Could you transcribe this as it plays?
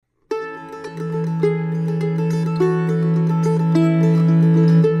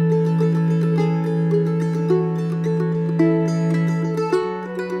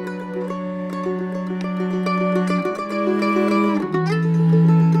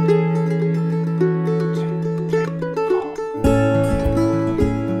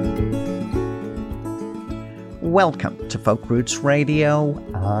Welcome to Folk Roots Radio.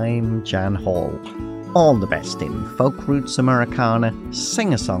 I'm Jan Hall. All the best in folk roots Americana,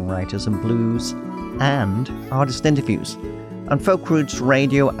 singer-songwriters and blues, and artist interviews. On Folk Roots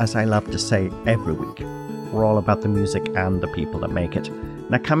Radio, as I love to say every week, we're all about the music and the people that make it.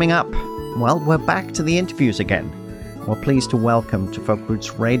 Now coming up, well, we're back to the interviews again. We're pleased to welcome to Folk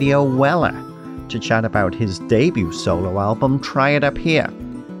Roots Radio Weller to chat about his debut solo album, Try It Up Here.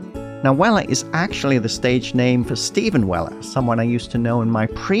 Now, Weller is actually the stage name for Stephen Weller, someone I used to know in my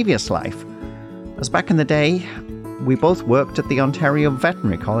previous life. As back in the day, we both worked at the Ontario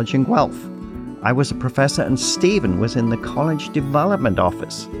Veterinary College in Guelph. I was a professor and Stephen was in the college development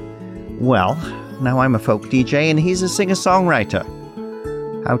office. Well, now I'm a folk DJ and he's a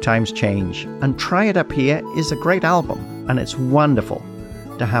singer-songwriter. How times change. And Try It Up Here is a great album, and it's wonderful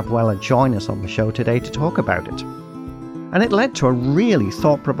to have Weller join us on the show today to talk about it. And it led to a really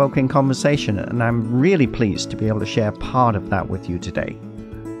thought-provoking conversation, and I'm really pleased to be able to share part of that with you today.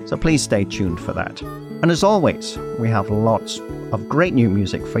 So please stay tuned for that. And as always, we have lots of great new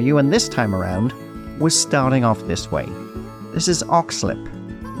music for you, and this time around, we're starting off this way. This is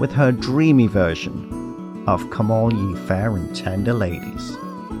Oxlip with her dreamy version of Come All Ye Fair and Tender Ladies.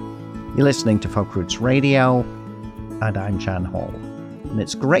 You're listening to Folk Roots Radio, and I'm Jan Hall. And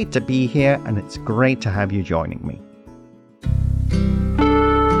it's great to be here, and it's great to have you joining me.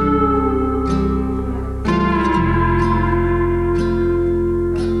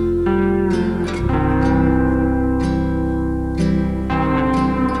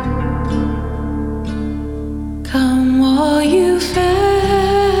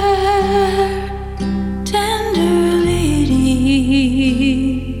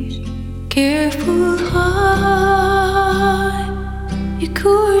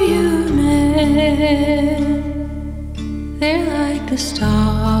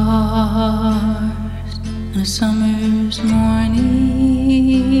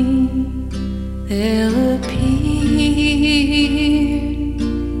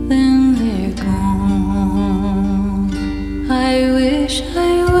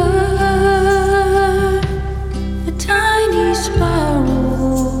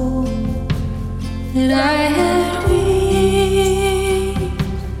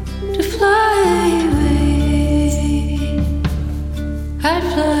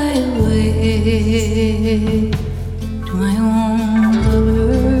 To my own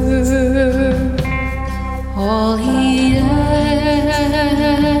lover,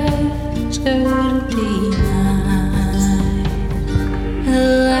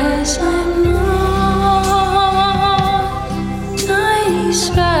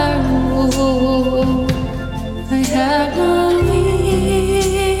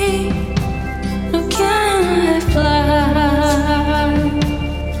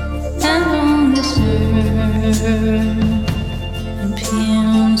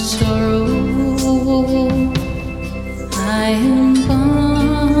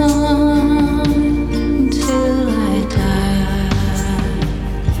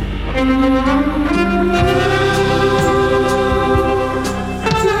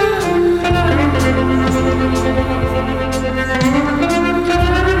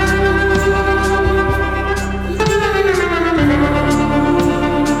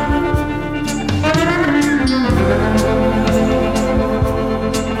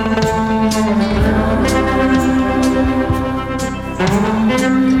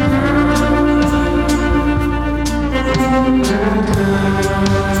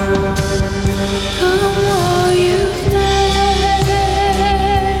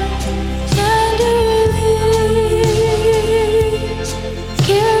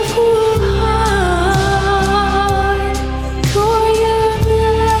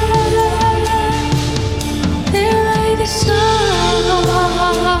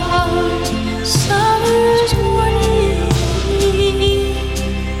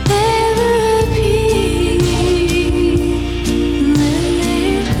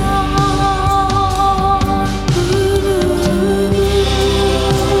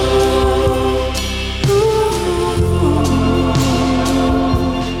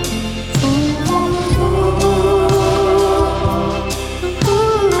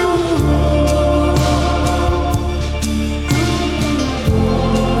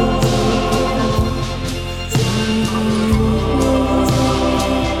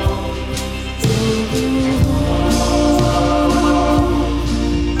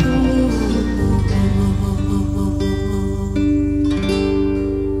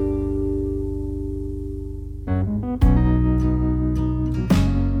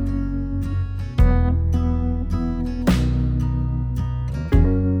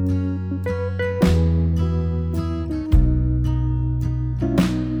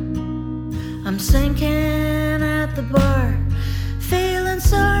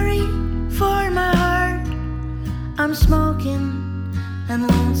 I'm smoking and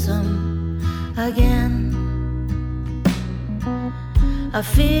lonesome again. I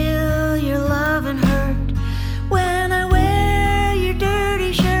feel your love and hurt when I wear your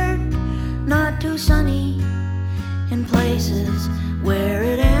dirty shirt. Not too sunny in places where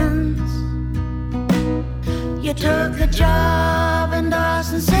it ends. You took a job in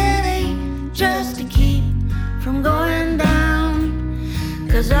Dawson City just to keep from going down.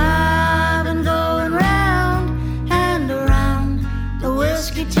 'Cause I've been going round and around the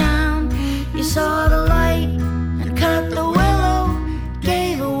whiskey town. You saw the light and cut the willow,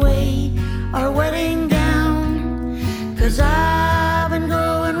 gave away our wedding gown. 'Cause I've been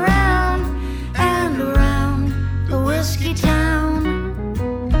going round and around the whiskey town.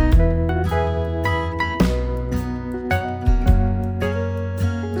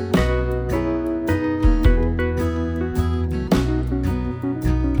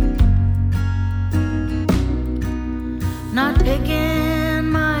 Not picking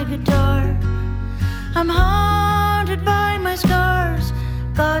my guitar, I'm haunted by my scars.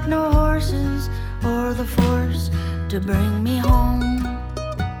 Got no horses or the force to bring me home.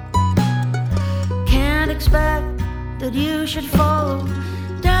 Can't expect that you should follow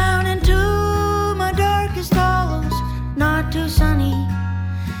down into my darkest hollows. Not too sunny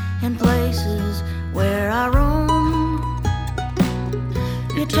in places where I roam.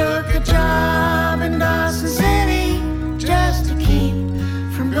 You took a job in Dawson City just to keep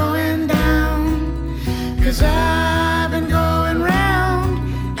from going down. 'Cause I've been going round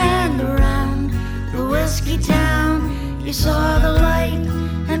and around the whiskey town. You saw the light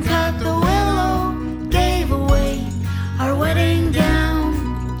and cut the willow, gave away our wedding gown.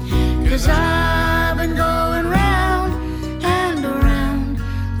 'Cause I've been going round and around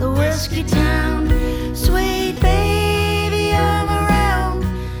the whiskey town. Sweet baby, I'm around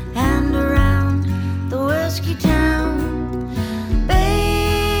and around the whiskey town.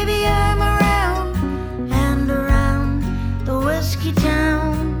 Baby, I'm around and around the whiskey town.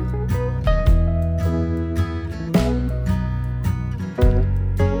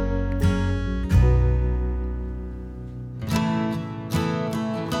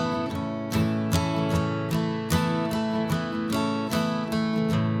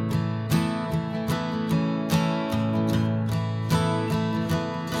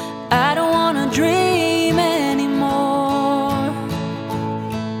 I don't wanna dream anymore.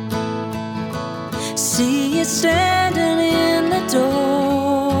 See you standing in the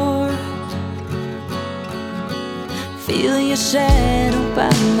door. Feel your shadow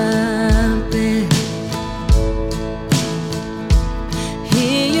by my bed.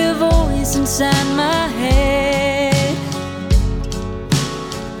 Hear your voice inside my head.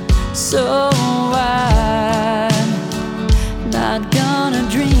 So I'm not gonna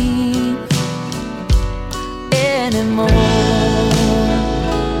dream anymore.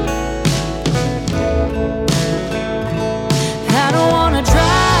 I don't wanna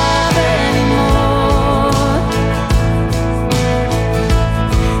drive anymore.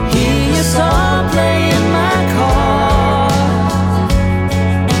 Hear your song play in my car.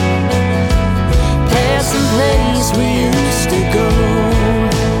 Past some place we used to go.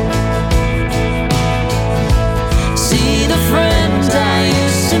 See the friends I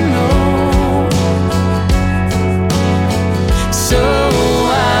used to know.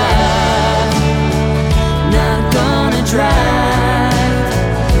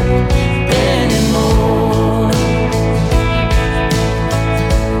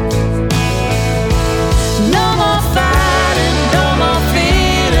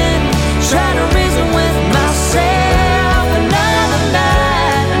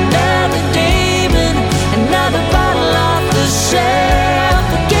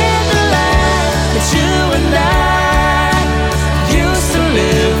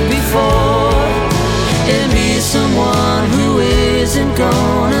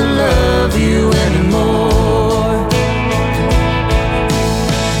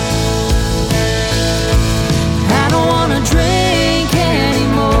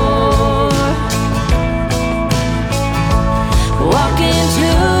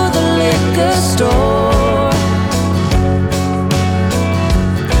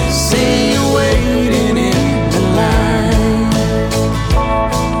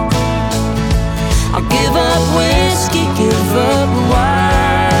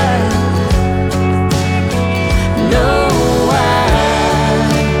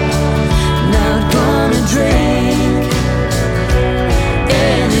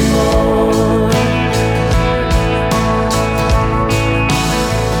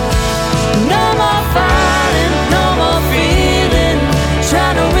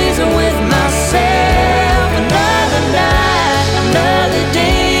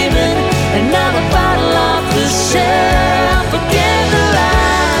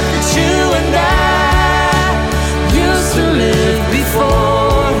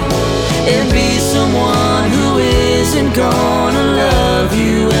 isn't gonna love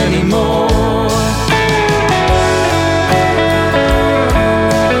you anymore.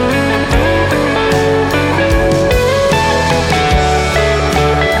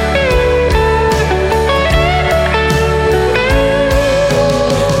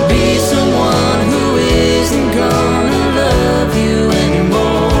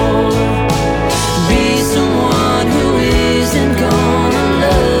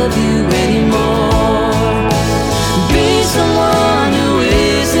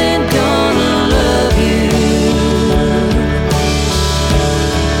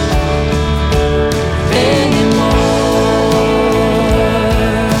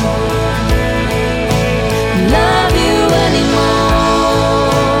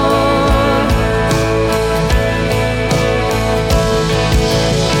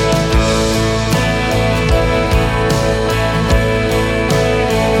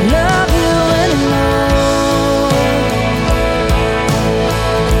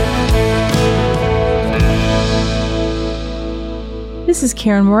 This is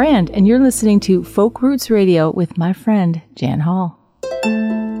Karen Morand, and you're listening to Folk Roots Radio with my friend, Jan Hall.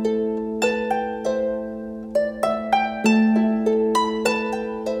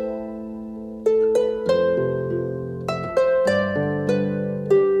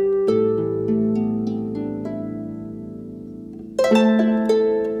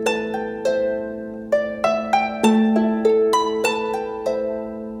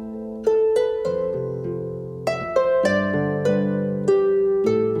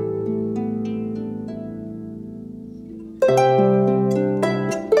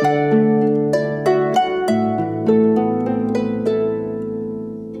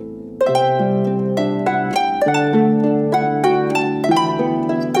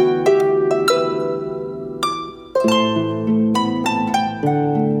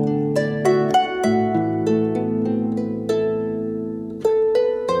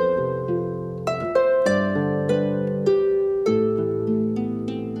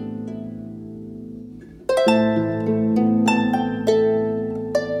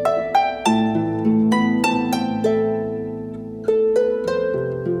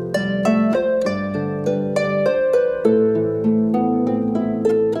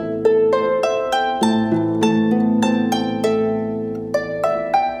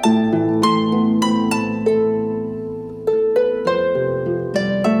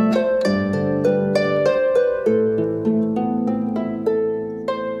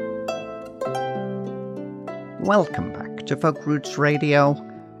 Welcome back to Folk Roots Radio.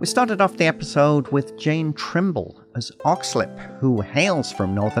 We started off the episode with Jane Trimble as Oxlip, who hails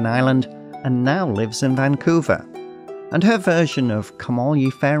from Northern Ireland and now lives in Vancouver, and her version of Come All Ye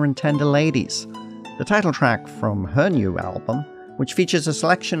Fair and Tender Ladies, the title track from her new album, which features a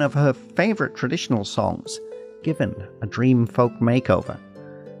selection of her favourite traditional songs, given a dream folk makeover.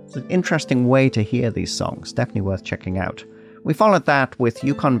 It's an interesting way to hear these songs, definitely worth checking out. We followed that with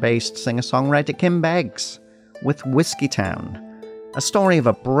Yukon-based singer-songwriter Kim Beggs, with Whiskey Town, a story of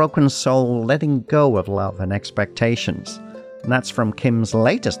a broken soul letting go of love and expectations. And that's from Kim's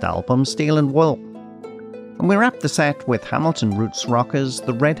latest album, Steel and Wool. And we wrapped the set with Hamilton roots rockers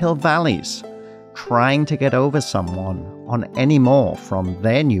The Red Hill Valleys, trying to get over someone on Any More from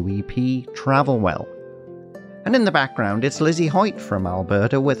their new EP, Travel Well. And in the background, it's Lizzie Hoyt from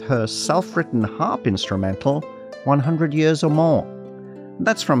Alberta with her self-written harp instrumental, 100 Years or More. And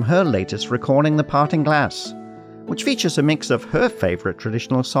that's from her latest recording, The Parting Glass, which features a mix of her favourite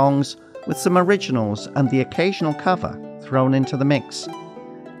traditional songs with some originals and the occasional cover thrown into the mix.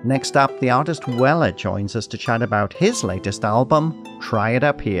 Next up, the artist Weller joins us to chat about his latest album, Try It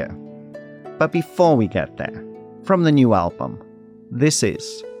Up Here. But before we get there, from the new album, this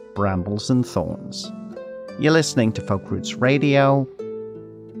is Brambles and Thorns. You're listening to Folk Roots Radio,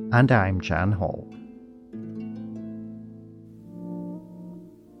 and I'm Jan Hall.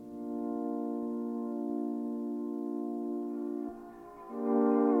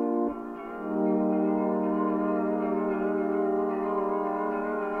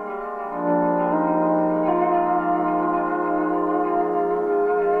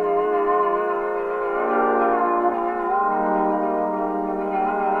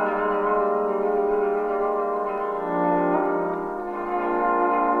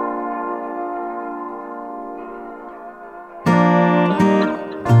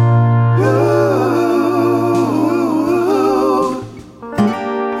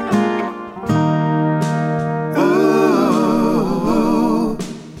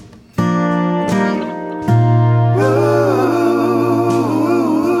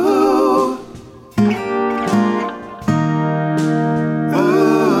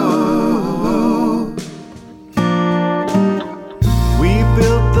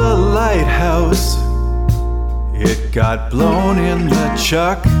 got blown in the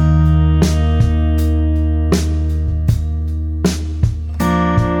chuck.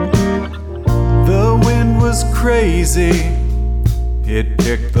 The wind was crazy, it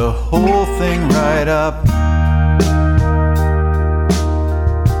picked the whole thing right up.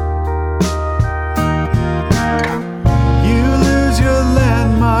 You lose your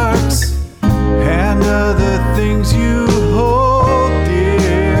landmarks and other things you hold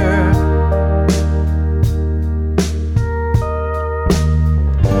dear.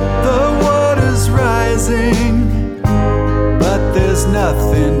 The water's rising, but there's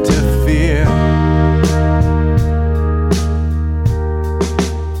nothing to fear.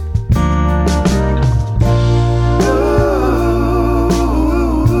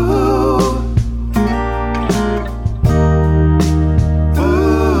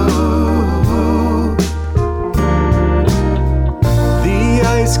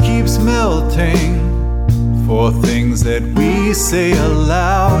 Melting for things that we say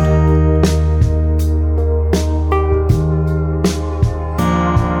aloud.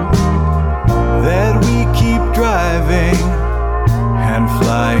 That we keep driving and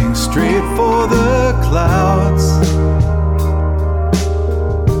flying straight for the clouds.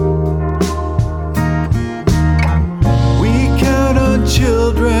 We count on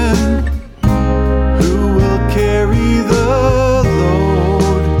children who will carry the load.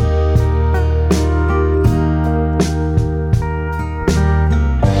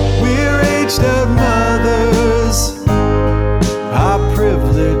 Out mothers, our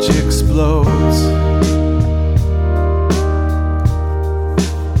privilege explodes.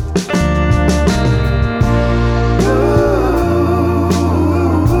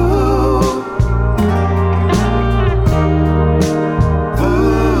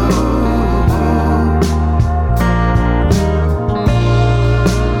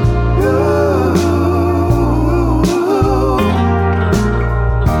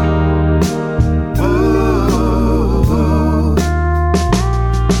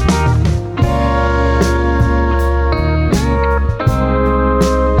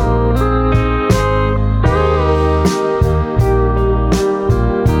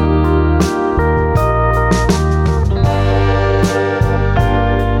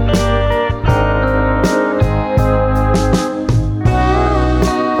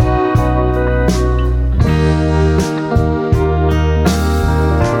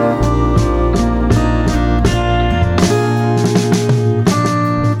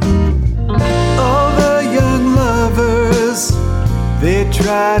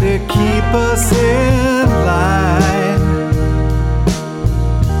 Try to keep us in line.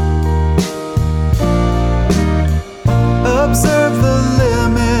 Observe the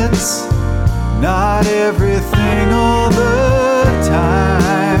limits, not everything all the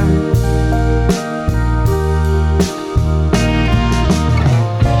time.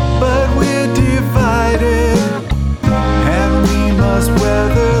 But we're divided, and we must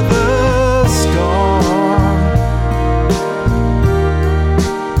weather the storm.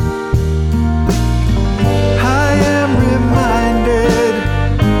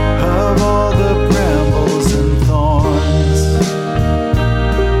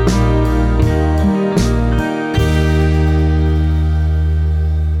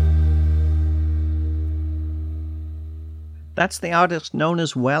 That's the artist known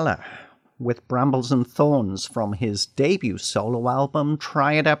as Weller, with Brambles and Thorns from his debut solo album,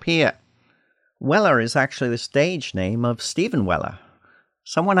 Try It Up Here. Weller is actually the stage name of Stephen Weller,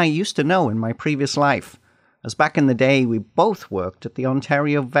 someone I used to know in my previous life, as back in the day we both worked at the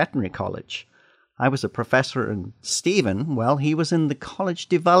Ontario Veterinary College. I was a professor and Stephen, well, he was in the college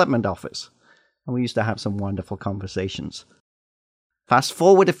development office, and we used to have some wonderful conversations. Fast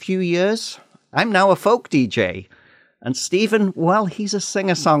forward a few years, I'm now a folk DJ, and Stephen, well, he's a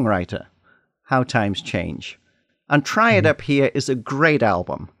singer-songwriter. How times change. And Try It Up Here is a great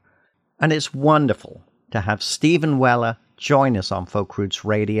album. And it's wonderful to have Stephen Weller join us on Folk Roots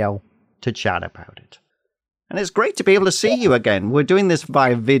Radio to chat about it. And it's great to be able to see you again. We're doing this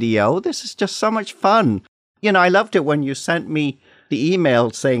via video. This is just so much fun. You know, I loved it when you sent me the email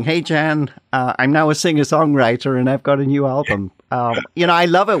saying, hey, Jan, I'm now a singer-songwriter and I've got a new album. You know, I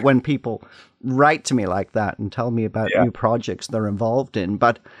love it when people write to me like that and tell me about new projects they're involved in.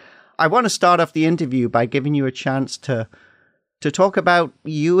 But I want to start off the interview by giving you a chance to talk about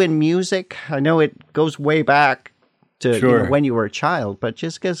you in music. I know it goes way back to you know, when you were a child, but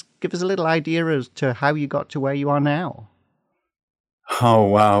just give us a little idea as to how you got to where you are now. Oh,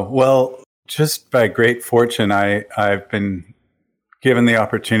 wow. Well, just by great fortune, I've been given the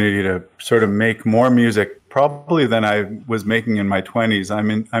opportunity to sort of make more music probably than I was making in my 20s.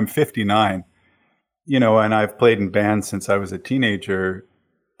 I'm 59. and I've played in bands since I was a teenager.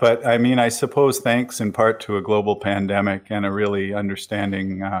 But I mean, I suppose thanks in part to a global pandemic and a really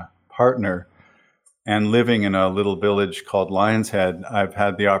understanding partner, and living in a little village called Lion's Head, I've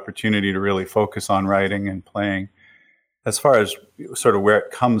had the opportunity to really focus on writing and playing. As far as sort of where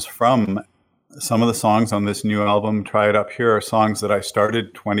it comes from, some of the songs on this new album, Try It Up Here, are songs that I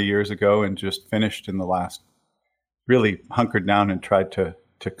started 20 years ago and just finished in the last, really hunkered down and tried to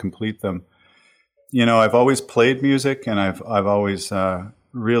complete them. I've always played music, and I've always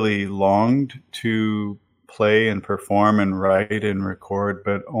really longed to play and perform and write and record,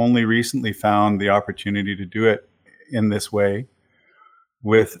 but only recently found the opportunity to do it in this way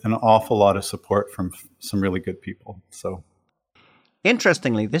with an awful lot of support from some really good people. So,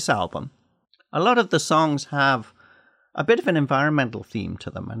 interestingly, this album, a lot of the songs have a bit of an environmental theme to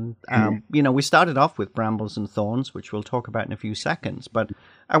them. And, we started off with Brambles and Thorns, which we'll talk about in a few seconds. But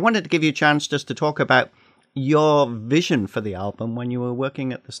I wanted to give you a chance just to talk about your vision for the album when you were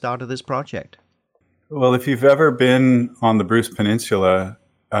working at the start of this project. Well, if you've ever been on the Bruce Peninsula,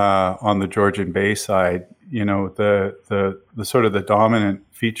 on the Georgian Bay side, the sort of the dominant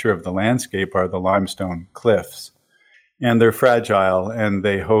feature of the landscape are the limestone cliffs. And they're fragile, and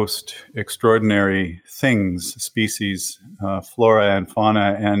they host extraordinary things, species, flora and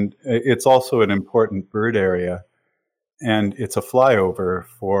fauna. And it's also an important bird area. And it's a flyover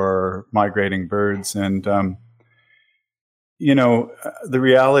for migrating birds. And, the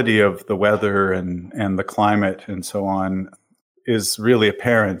reality of the weather and the climate and so on is really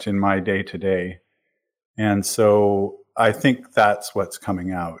apparent in my day-to-day. And so I think that's what's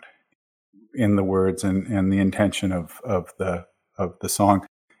coming out in the words and the intention of the song.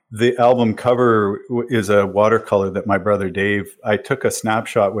 The album cover is a watercolor that my brother Dave, I took a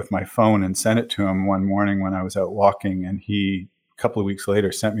snapshot with my phone and sent it to him one morning when I was out walking, and he, a couple of weeks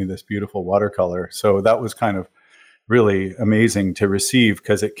later, sent me this beautiful watercolor. So that was kind of really amazing to receive,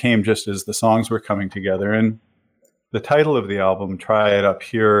 because it came just as the songs were coming together. And the title of the album, Try It Up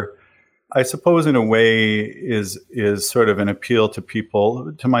Here, I suppose in a way is sort of an appeal to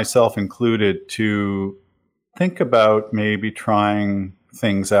people, to myself included, to think about maybe trying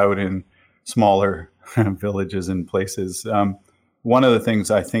things out in smaller villages and places. One of the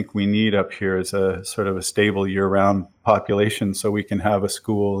things I think we need up here is a sort of a stable year-round population, so we can have a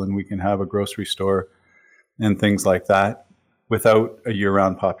school and we can have a grocery store and things like that. Without a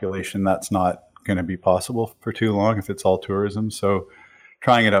year-round population, that's not going to be possible for too long if it's all tourism. So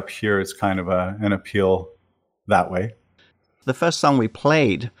trying it up here is kind of an appeal that way. The first song we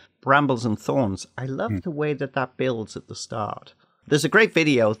played, Brambles and Thorns, I love the way that builds at the start. There's a great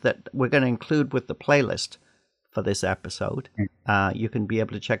video that we're going to include with the playlist for this episode. You can be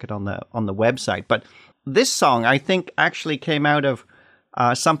able to check it on the website. But this song, I think, actually came out of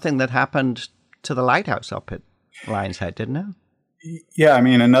something that happened to the lighthouse up at Lion's Head, didn't it? Yeah, I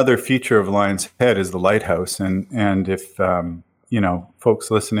mean, another feature of Lion's Head is the lighthouse. And if,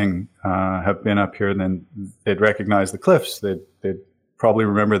 folks listening have been up here, then they'd recognize the cliffs. They'd probably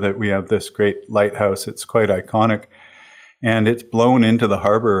remember that we have this great lighthouse. It's quite iconic. And it's blown into the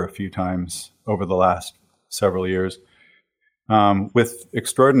harbor a few times over the last several years with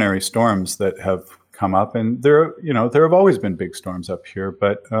extraordinary storms that have come up. And there have always been big storms up here,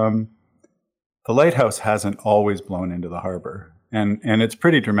 but the lighthouse hasn't always blown into the harbor. And it's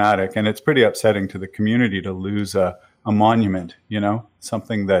pretty dramatic, and it's pretty upsetting to the community to lose a monument,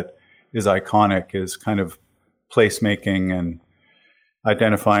 something that is iconic, is kind of placemaking and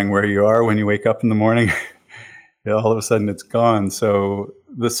identifying where you are when you wake up in the morning. All of a sudden it's gone. So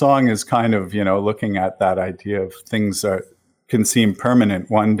the song is kind of, looking at that idea of things can seem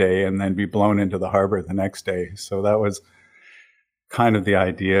permanent one day and then be blown into the harbor the next day. So that was kind of the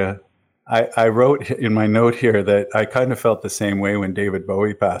idea. I wrote in my note here that I kind of felt the same way when David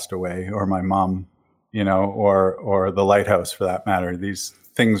Bowie passed away, or my mom, or the lighthouse for that matter. These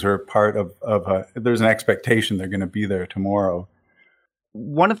things are part of there's an expectation they're going to be there tomorrow.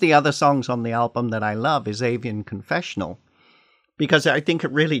 One of the other songs on the album that I love is Avian Confessional, because I think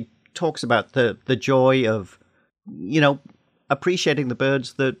it really talks about the joy of, appreciating the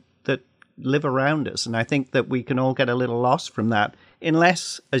birds that live around us. And I think that we can all get a little lost from that,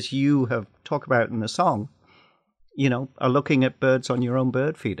 unless, as you have talked about in the song, are looking at birds on your own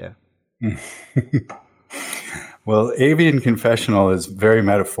bird feeder. Well, Avian Confessional is very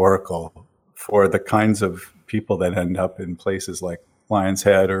metaphorical for the kinds of people that end up in places like Lion's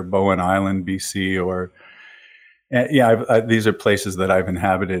Head or Bowen Island, BC, these are places that I've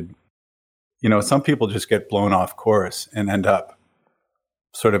inhabited. Some people just get blown off course and end up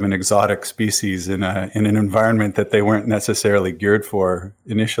sort of an exotic species in an environment that they weren't necessarily geared for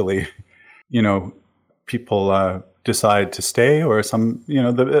initially. people decide to stay, or some,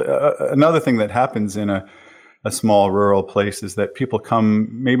 another thing that happens in a small rural place is that people come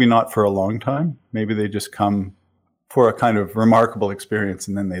maybe not for a long time. Maybe they just come for a kind of remarkable experience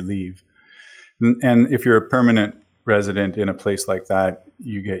and then they leave. And if you're a permanent resident in a place like that,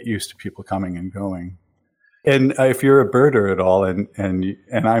 you get used to people coming and going. And if you're a birder at all, and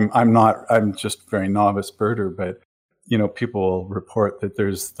I'm just very novice birder, but people will report that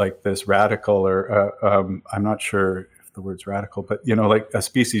there's like this radical, or I'm not sure if the word's radical, but like a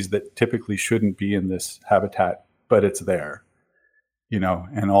species that typically shouldn't be in this habitat, but it's there,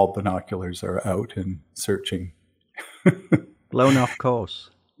 and all binoculars are out and searching. Blown off course.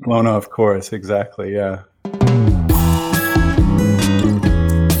 Blown off course, exactly, yeah.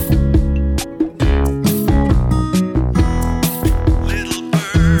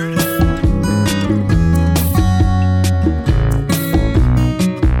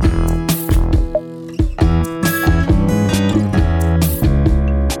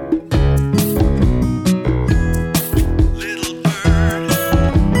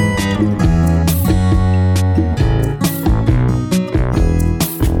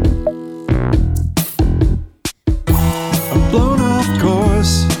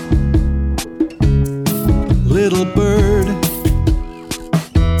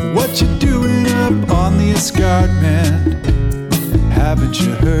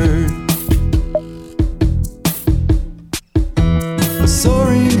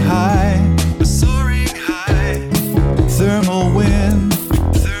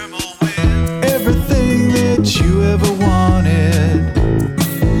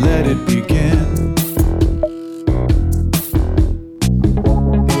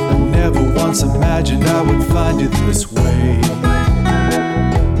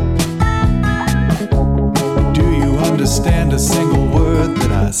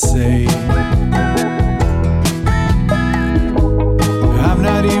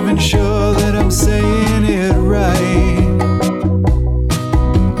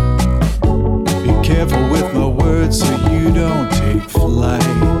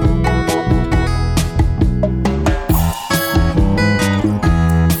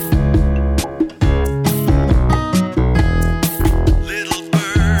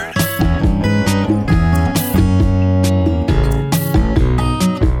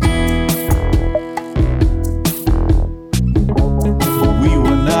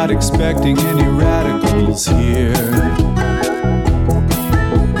 Expecting any radicals here.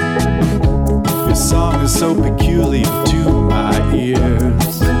 Your song is so peculiar to my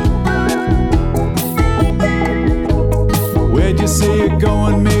ears. Where'd you say you're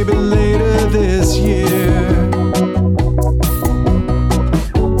going? Maybe later this year.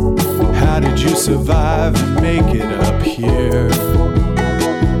 How did you survive and make it up here?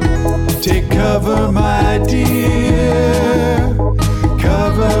 Take cover, my dear.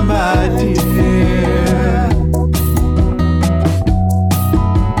 Cover, my dear.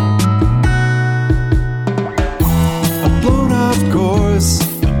 A blown off course,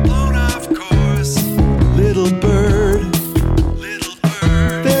 little bird,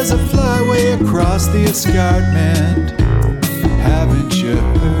 there's a flyway across the escarpment, haven't you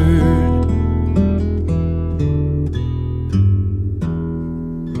heard?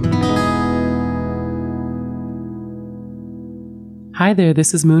 Hi there,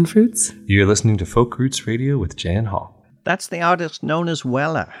 this is Moonfruits. You're listening to Folk Roots Radio with Jan Hall. That's the artist known as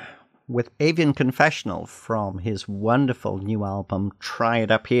Weller, with Avian Confessional from his wonderful new album, Try It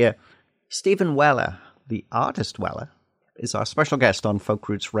Up Here. Stephen Weller, the artist Weller, is our special guest on Folk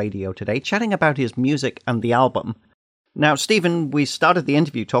Roots Radio today, chatting about his music and the album. Now, Stephen, we started the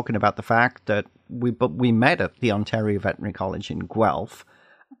interview talking about the fact that we met at the Ontario Veterinary College in Guelph.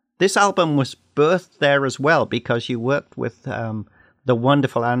 This album was birthed there as well because you worked with the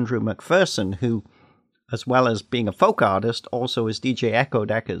wonderful Andrew McPherson, who, as well as being a folk artist, also is DJ Echo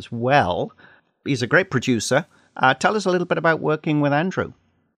Deck as well. He's a great producer. Tell us a little bit about working with Andrew.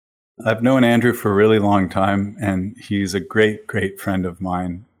 I've known Andrew for a really long time, and he's a great, great friend of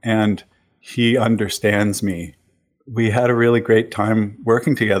mine, and he understands me. We had a really great time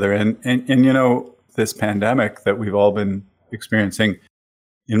working together, and this pandemic that we've all been experiencing,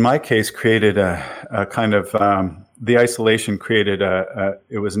 in my case, created a kind of the isolation created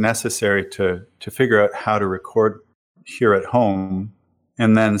it was necessary to figure out how to record here at home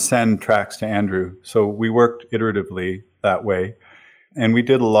and then send tracks to Andrew. So we worked iteratively that way, and we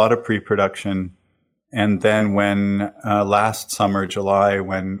did a lot of pre-production. And then when last summer, July,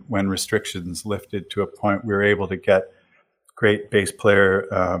 when restrictions lifted to a point, we were able to get great bass player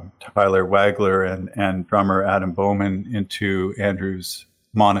Tyler Wagler and drummer Adam Bowman into Andrew's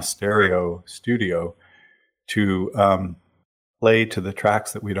Monasterio studio. to play to the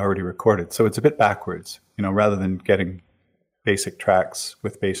tracks that we'd already recorded. So it's a bit backwards, rather than getting basic tracks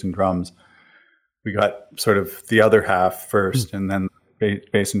with bass and drums. We got sort of the other half first, and then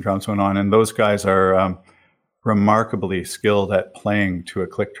bass and drums went on. And those guys are remarkably skilled at playing to a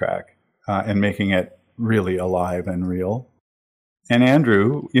click track and making it really alive and real. And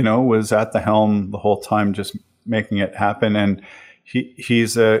Andrew, was at the helm the whole time, just making it happen. And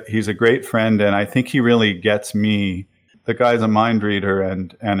he's a great friend, and I think he really gets me. The guy's a mind reader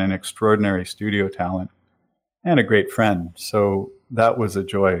and an extraordinary studio talent and a great friend. So that was a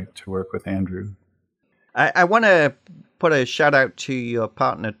joy to work with Andrew. I want to put a shout out to your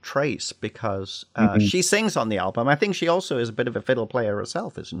partner, Trace, because she sings on the album. I think she also is a bit of a fiddle player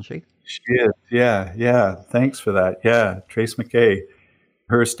herself, isn't she? She is, yeah. Thanks for that. Yeah, Trace McKay.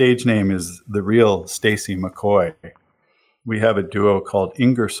 Her stage name is the real Stacey McCoy. We have a duo called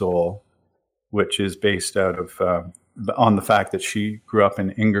Ingersoll, which is based out of on the fact that she grew up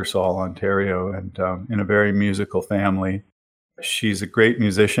in Ingersoll, Ontario, and in a very musical family. She's a great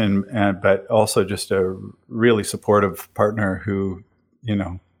musician, but also just a really supportive partner who,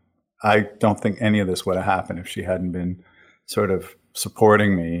 I don't think any of this would have happened if she hadn't been sort of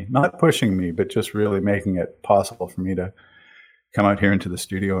supporting me, not pushing me, but just really making it possible for me to come out here into the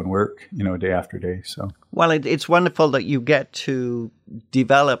studio and work, day after day. So, well, it's wonderful that you get to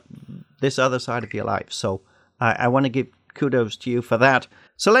develop this other side of your life. So I want to give kudos to you for that.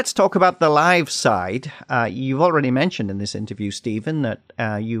 So let's talk about the live side. You've already mentioned in this interview, Stephen, that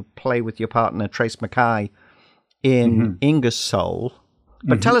you play with your partner, Trace McKay, in Ingersoll.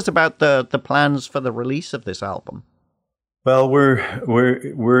 But tell us about the plans for the release of this album. Well,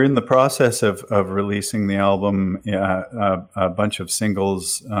 we're in the process of releasing the album, a bunch of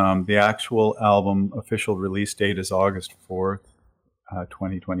singles. The actual album official release date is August 4th,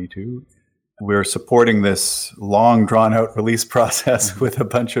 2022. We're supporting this long, drawn-out release process with a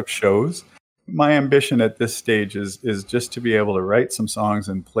bunch of shows. My ambition at this stage is just to be able to write some songs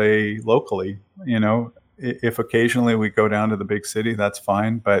and play locally. If occasionally we go down to the big city, that's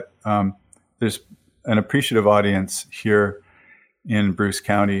fine. But there's an appreciative audience here in Bruce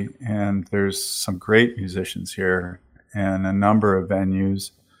County, and there's some great musicians here and a number of venues.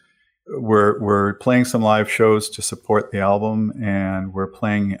 We're playing some live shows to support the album, and we're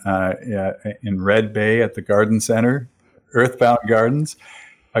playing in Red Bay at the Garden Center, Earthbound Gardens,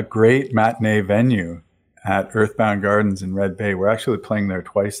 a great matinee venue at Earthbound Gardens in Red Bay. We're actually playing there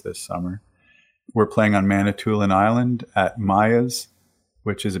twice this summer. We're playing on Manitoulin Island at Maya's,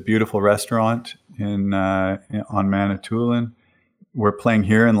 which is a beautiful restaurant on Manitoulin. We're playing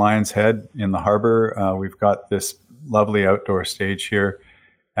here in Lion's Head in the harbor. We've got this lovely outdoor stage here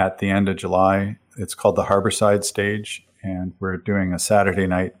at the end of July. It's called the Harborside Stage, and we're doing a Saturday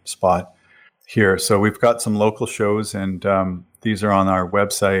night spot here. So we've got some local shows, and these are on our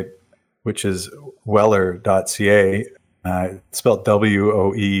website, which is weller.ca. It's spelled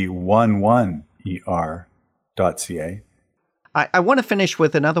WOE11ER.ca. I want to finish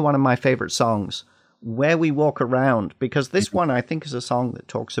with another one of my favorite songs, Where We Walk Around, because this one I think is a song that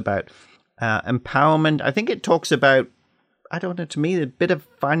talks about empowerment. I think it talks about, I don't know, to me, a bit of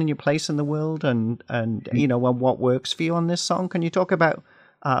finding your place in the world and what works for you on this song. Can you talk about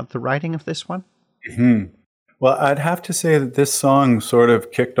the writing of this one? Mm-hmm. Well, I'd have to say that this song sort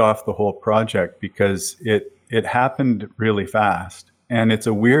of kicked off the whole project because it happened really fast. And it's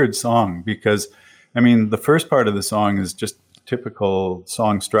a weird song because, the first part of the song is just typical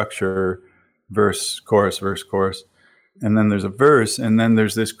song structure, verse, chorus, verse, chorus. And then there's a verse, and then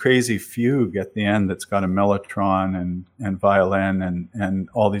there's this crazy fugue at the end that's got a mellotron and violin and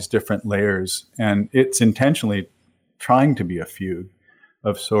all these different layers. And it's intentionally trying to be a fugue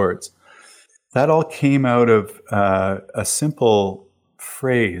of sorts. That all came out of a simple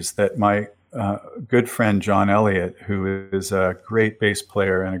phrase that my good friend John Elliott, who is a great bass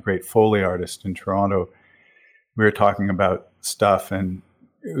player and a great Foley artist in Toronto, we were talking about stuff, and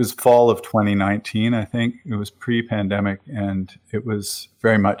it was fall of 2019, I think. It was pre-pandemic, and it was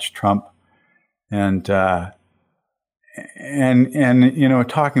very much Trump. And talking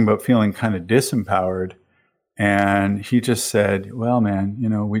about feeling kind of disempowered. And he just said, well, man,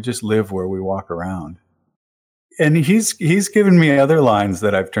 we just live where we walk around. And he's given me other lines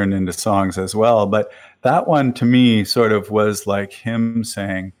that I've turned into songs as well. But that one to me sort of was like him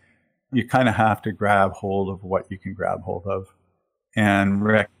saying, you kind of have to grab hold of what you can grab hold of and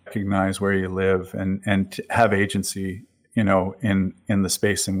recognize where you live and have agency, in the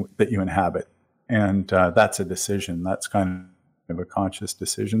space that you inhabit. And that's a decision. That's kind of a conscious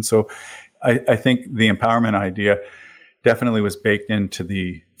decision. So I think the empowerment idea definitely was baked into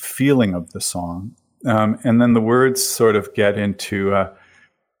the feeling of the song. And then the words sort of get into,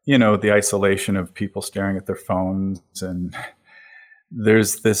 the isolation of people staring at their phones. And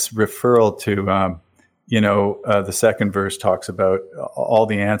there's this referral to, the second verse talks about all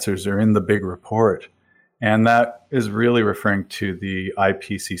the answers are in the big report. And that is really referring to the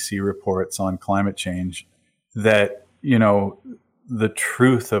IPCC reports on climate change that, the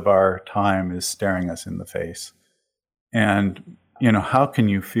truth of our time is staring us in the face. And, how can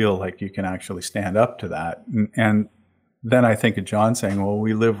you feel like you can actually stand up to that? And then I think of John saying, well,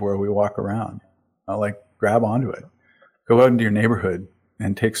 we live where we walk around. Grab onto it. Go out into your neighborhood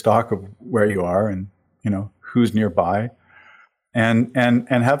and take stock of where you are and, who's nearby and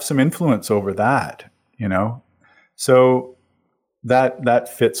have some influence over that, So that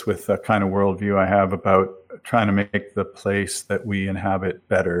fits with the kind of worldview I have about trying to make the place that we inhabit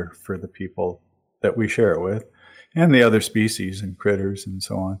better for the people that we share it with and the other species and critters and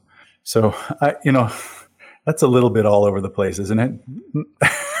so on. So, that's a little bit all over the place, isn't it?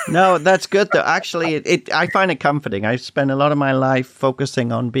 No, that's good though. Actually, I find it comforting. I spend a lot of my life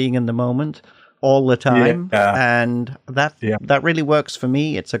focusing on being in the moment all the time. Yeah. And that really works for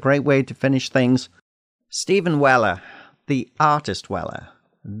me. It's a great way to finish things. Stephen Weller, the artist Weller.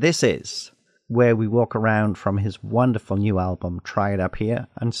 This is Where We Walk Around from his wonderful new album, Try It Up Here.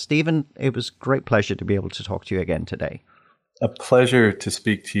 And Stephen, it was a great pleasure to be able to talk to you again today. A pleasure to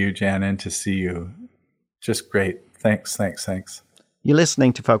speak to you, Jan, and to see you. Just great. Thanks. You're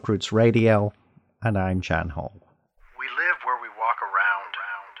listening to Folk Roots Radio, and I'm Jan Hall. We live where we walk around.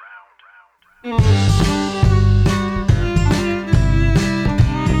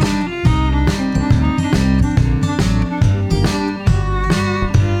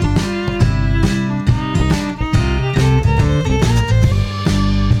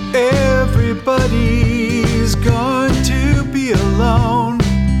 Everybody's going to be alone.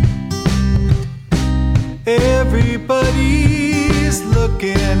 Everybody's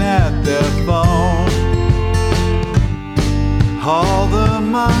looking at their phone. All the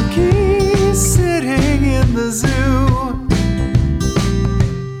monkeys sitting in the zoo.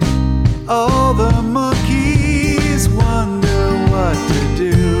 All the monkeys wonder what to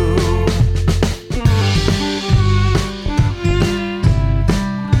do.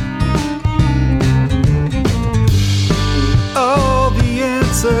 All the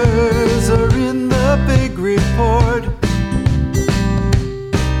answers are in the big report.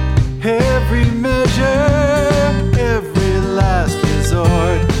 Every measure, every last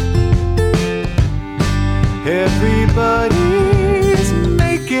resort. Everybody's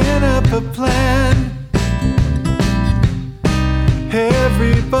making up a plan.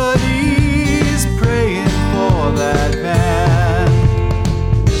 Everybody's praying for that man.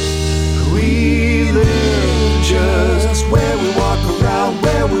 We live just where we walk around,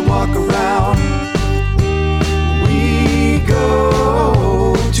 where we walk around. We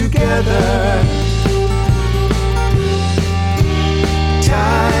go together.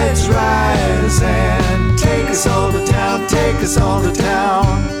 Tides rise and take us all to town, take us all to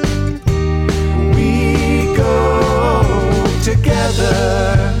town. We go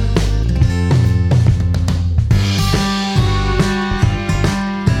together.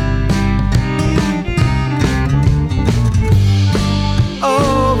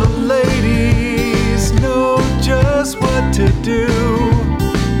 All the ladies know just what to do.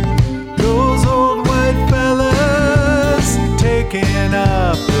 Those old white fellas taking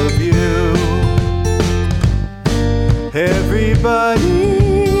up a view.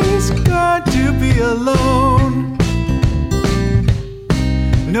 Everybody's got to be alone.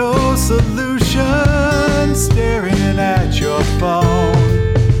 No solution staring at your phone.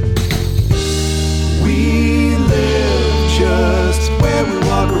 We live just where we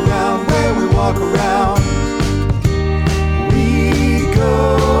walk around, where we walk around. We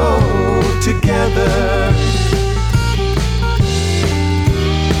go together.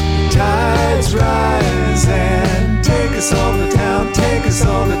 Tides rise and take us all to town, take us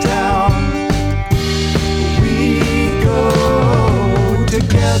all to town.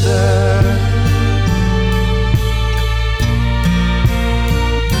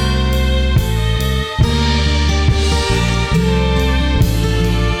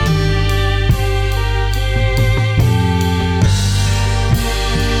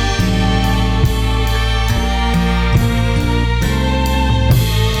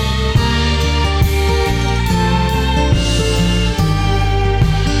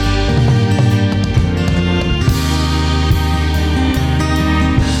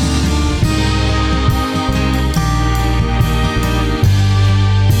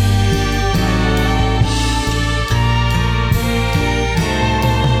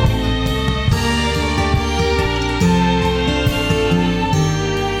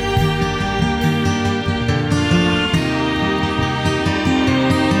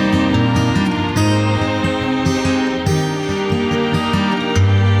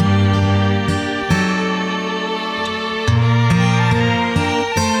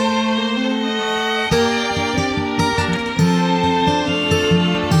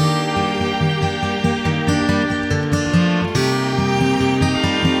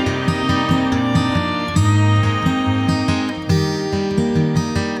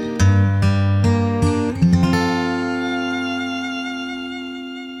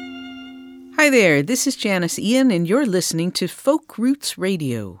 Hi there, this is Janice Ian, and you're listening to Folk Roots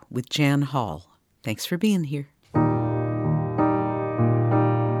Radio with Jan Hall. Thanks for being here. When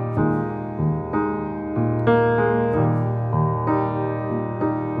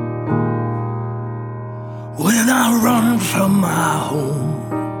I run from my home,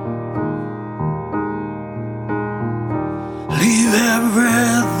 leave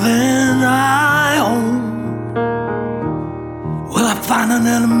everything I own, will I find an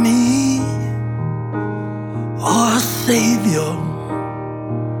enemy or a savior?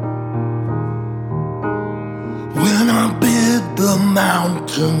 When I bid the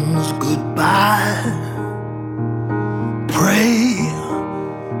mountains goodbye, pray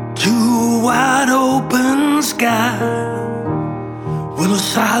to a wide open sky, will a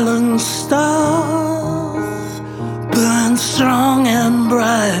silent stars burn strong and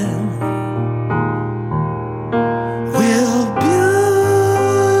bright? Will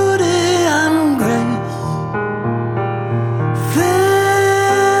beauty and grace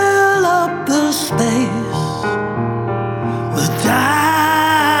fill up the space with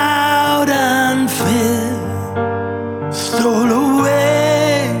doubt and fear stole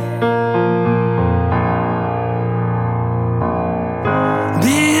away?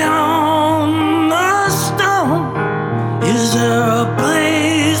 Beyond the storm, is there a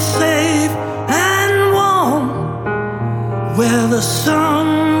place safe and warm where the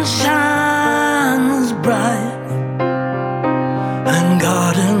sun shines bright and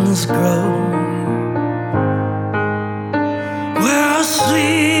gardens grow, where a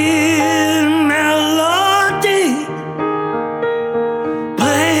sweet melody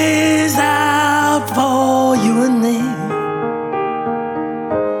plays out for you and me,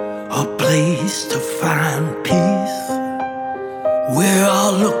 a place to find peace? We're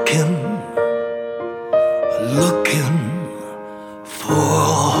all looking for a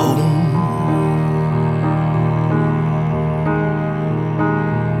home.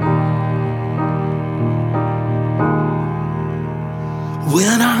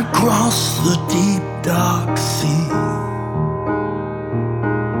 When I cross the deep dark sea,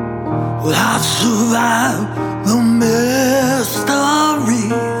 will I survive the mystery,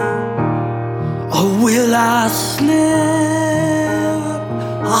 or will I slip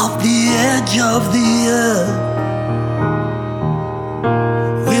off the edge of the earth?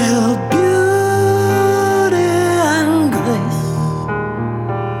 Will beauty and grace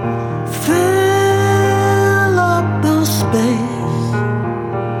fill up the space,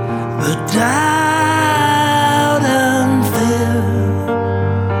 the doubt and fear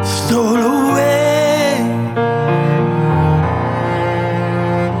stole away?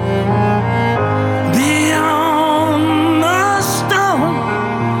 Beyond the storm,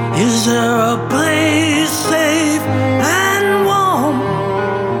 is there a place safe and warm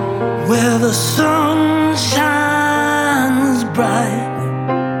where the sun shines bright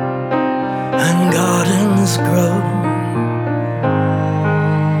and gardens grow,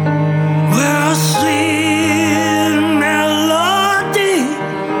 where a sweet melody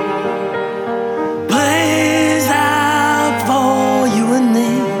plays out for you and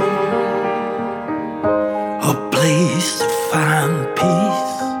me, a place to find peace?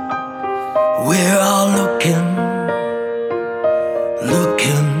 We're all looking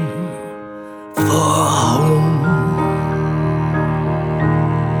for a home,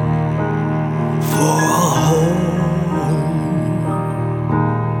 for a home,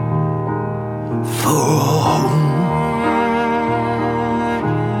 for a home.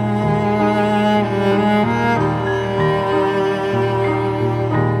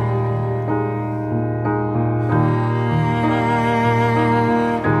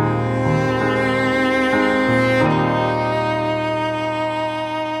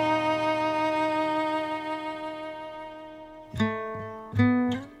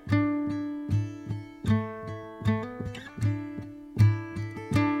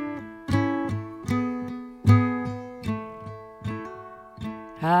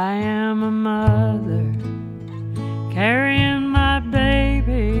 I am a mother carrying my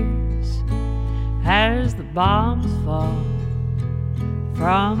babies as the bombs fall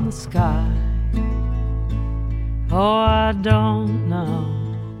from the sky. Oh, I don't know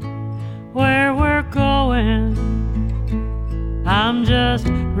where we're going, I'm just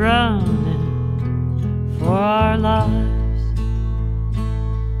running for our lives.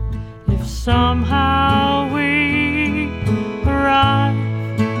 If somehow we arrive,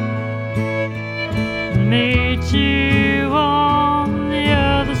 meet you on the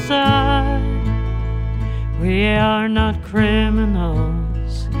other side, we are not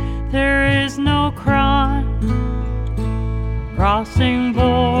criminals, there is no crime crossing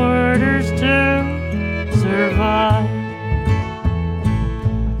borders borders to survive.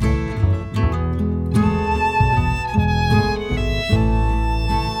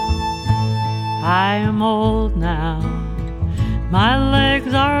 I am old now, my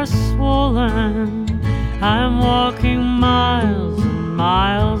legs are swollen. I'm walking miles and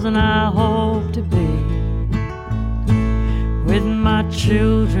miles, and I hope to be with my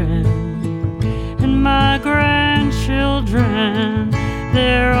children and my grandchildren.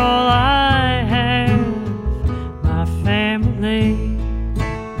 They're all I have, my family.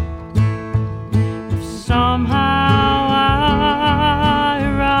 If somehow I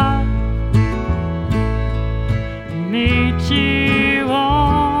arrive and meet you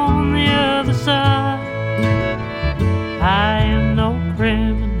on the other side, I am no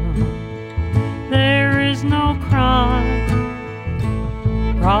criminal, there is no crime,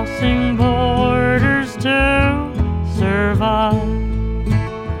 crossing borders to survive.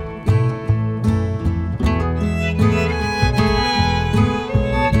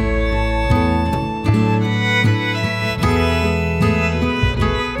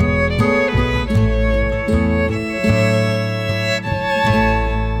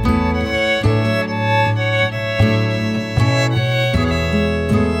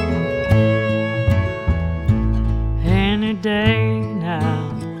 Day now,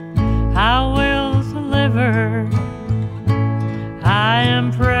 I will deliver. I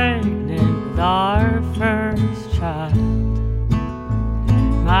am pregnant with our first child.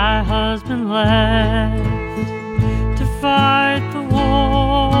 My husband left to fight the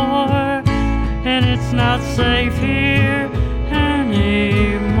war, and it's not safe here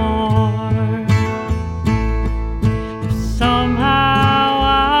anymore. If somehow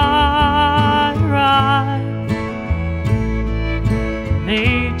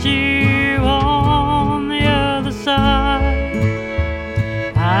meet you on the other side,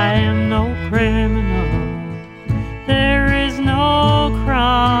 I am no criminal, there is no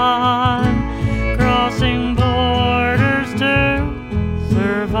crime, crossing borders to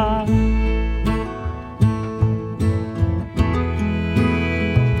survive.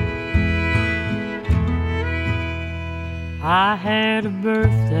 I had a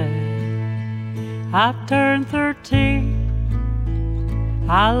birthday, I turned 13.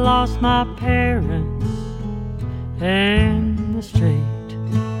 I lost my parents in the street.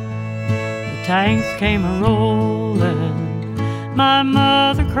 The tanks came a-rolling, my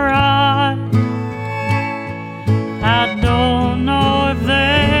mother cried. I don't know if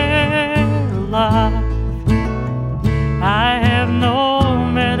they're alive. I have no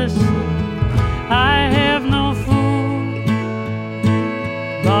medicine, I have no food,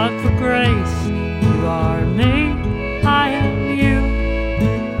 but for grace you are me, I am you.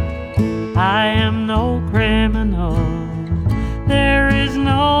 I am no criminal, there is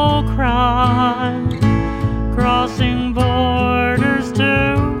no crime, crossing borders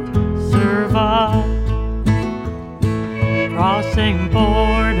to survive. Crossing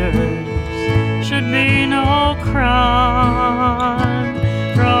borders should be no crime,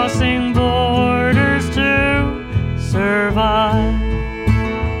 crossing borders to survive.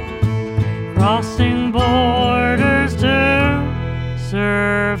 Crossing borders to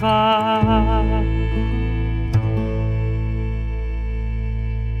survive.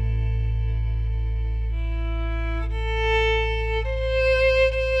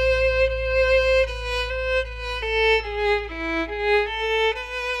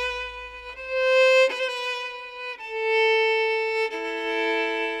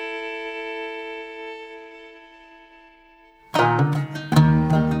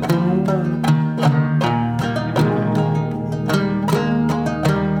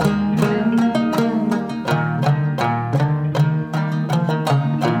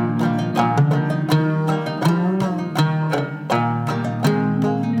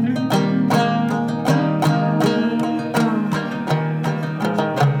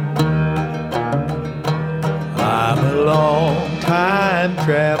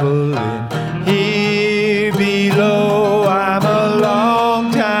 Traveling here below, I'm a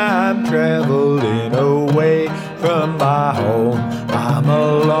long time traveling away from my home. I'm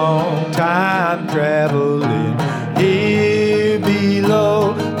a long time traveling here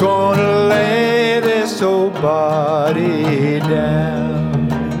below, gonna lay this old body down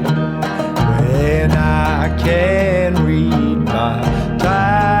when I can read my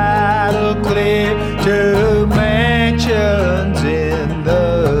title clear to mansions in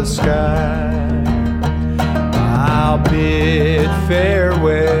the sky. I'll bid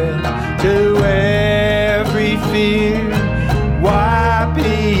farewell to every fear, wipe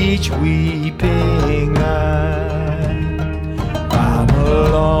each weeping eye. I'm a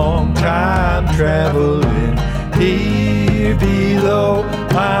long traveling here below.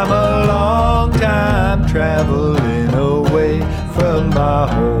 I'm a long time traveling away from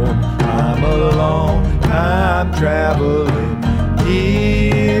my home. I'm a long time traveling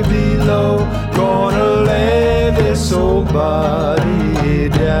here below. Gonna lay this old body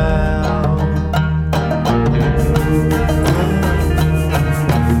down.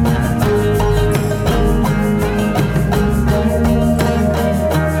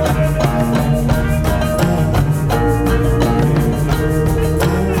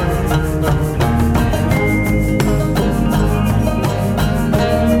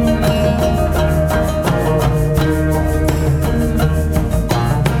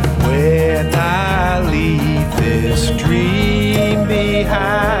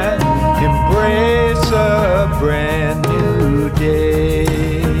 Brand new day,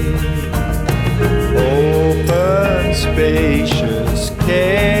 open, spacious,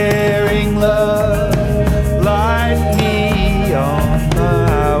 caring love, light me on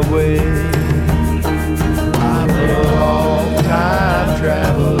my way. I'm a long time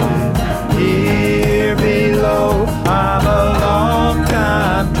traveling here below. I'm a long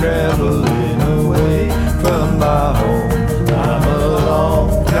time traveling away from my home. I'm a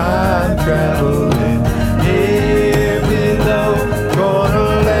long time traveling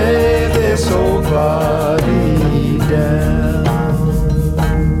body down.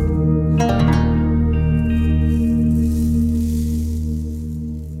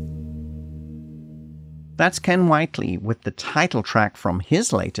 That's Ken Whiteley with the title track from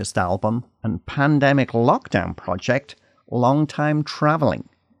his latest album and pandemic lockdown project, Long Time Traveling,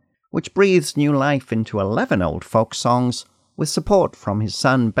 which breathes new life into 11 old folk songs with support from his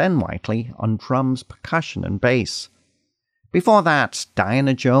son Ben Whiteley on drums, percussion and bass. Before that,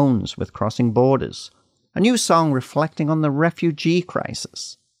 Diana Jones with Crossing Borders, a new song reflecting on the refugee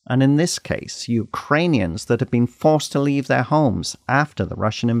crisis, and in this case, Ukrainians that have been forced to leave their homes after the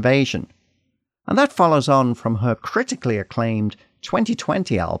Russian invasion. And that follows on from her critically acclaimed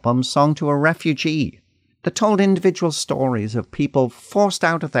 2020 album, Song to a Refugee, that told individual stories of people forced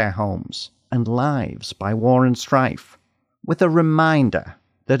out of their homes and lives by war and strife, with a reminder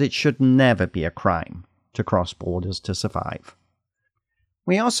that it should never be a crime to cross borders to survive.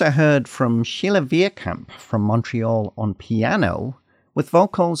 We also heard from Sheila Vierkamp from Montreal on piano, with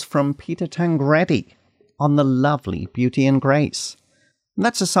vocals from Peter Tangredi on the lovely Beauty and Grace. And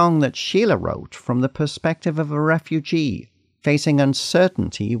that's a song that Sheila wrote from the perspective of a refugee facing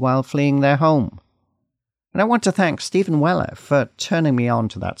uncertainty while fleeing their home. And I want to thank Stephen Weller for turning me on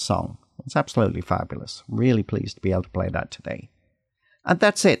to that song. It's absolutely fabulous. Really pleased to be able to play that today. And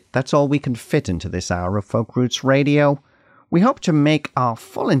that's it. That's all we can fit into this hour of Folk Roots Radio. We hope to make our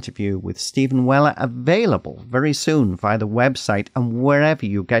full interview with Stephen Weller available very soon via the website and wherever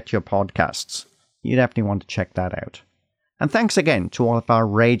you get your podcasts. You definitely want to check that out. And thanks again to all of our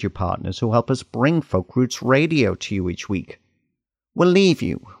radio partners who help us bring Folk Roots Radio to you each week. We'll leave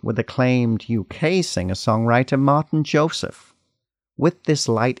you with acclaimed UK singer-songwriter Martin Joseph with This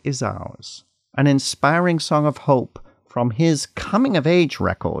Light Is Ours, an inspiring song of hope from his coming-of-age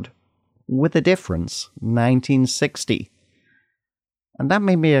record, With a Difference, 1960. And that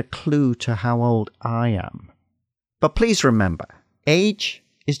may be a clue to how old I am. But please remember, age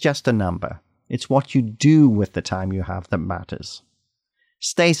is just a number. It's what you do with the time you have that matters.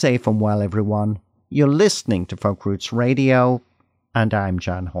 Stay safe and well, everyone. You're listening to Folk Roots Radio, and I'm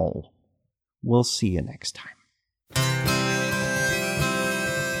Jan Hall. We'll see you next time.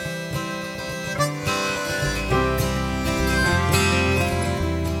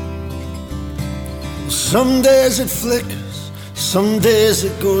 Some days it flickers, some days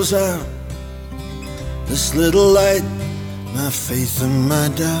it goes out. This little light, my faith and my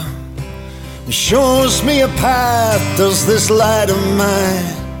doubt, it shows me a path, does this light of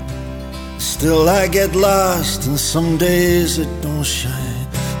mine. Still I get lost and some days it don't shine.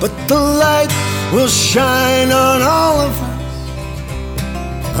 But the light will shine on all of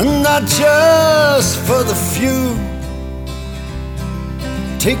us, and not just for the few.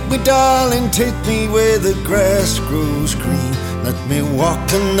 Take me, darling, take me where the grass grows green. Let me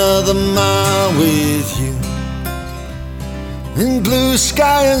walk another mile with you. In blue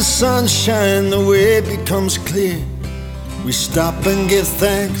sky and sunshine, the way becomes clear. We stop and give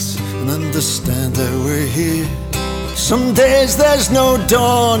thanks and understand that we're here. Some days there's no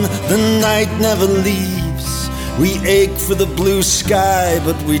dawn, the night never leaves. We ache for the blue sky,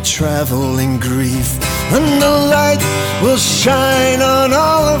 but we travel in grief. And the light will shine on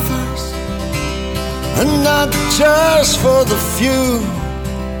all of us, and not just for the few.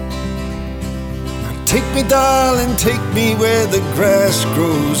 Now Take me, darling, take me where the grass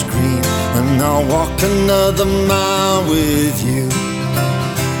grows green, and I'll walk another mile with you.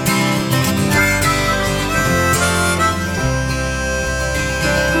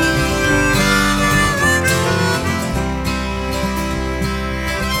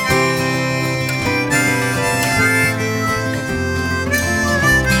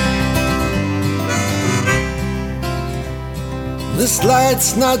 This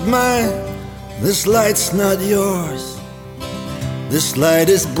light's not mine, this light's not yours. This light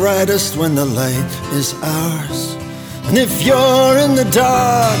is brightest when the light is ours. And if you're in the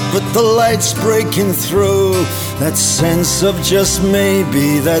dark but the light's breaking through, that sense of just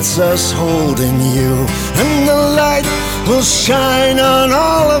maybe, that's us holding you. And the light will shine on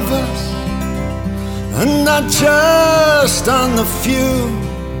all of us, and not just on the few.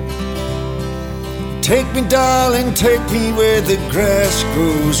 Take me, darling, take me where the grass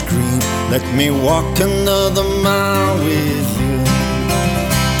grows green. Let me walk another mile with you.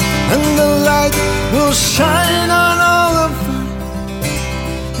 And the light will shine on all of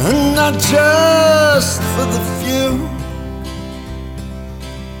us, and not just for the few.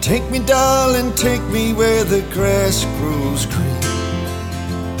 Take me, darling, take me where the grass grows green,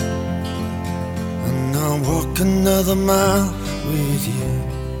 and I'll walk another mile with you.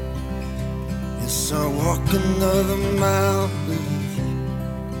 I'll walk another mile with you.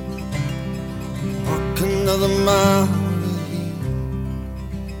 Walk another mile with you.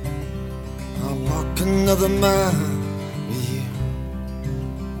 I'll walk another mile.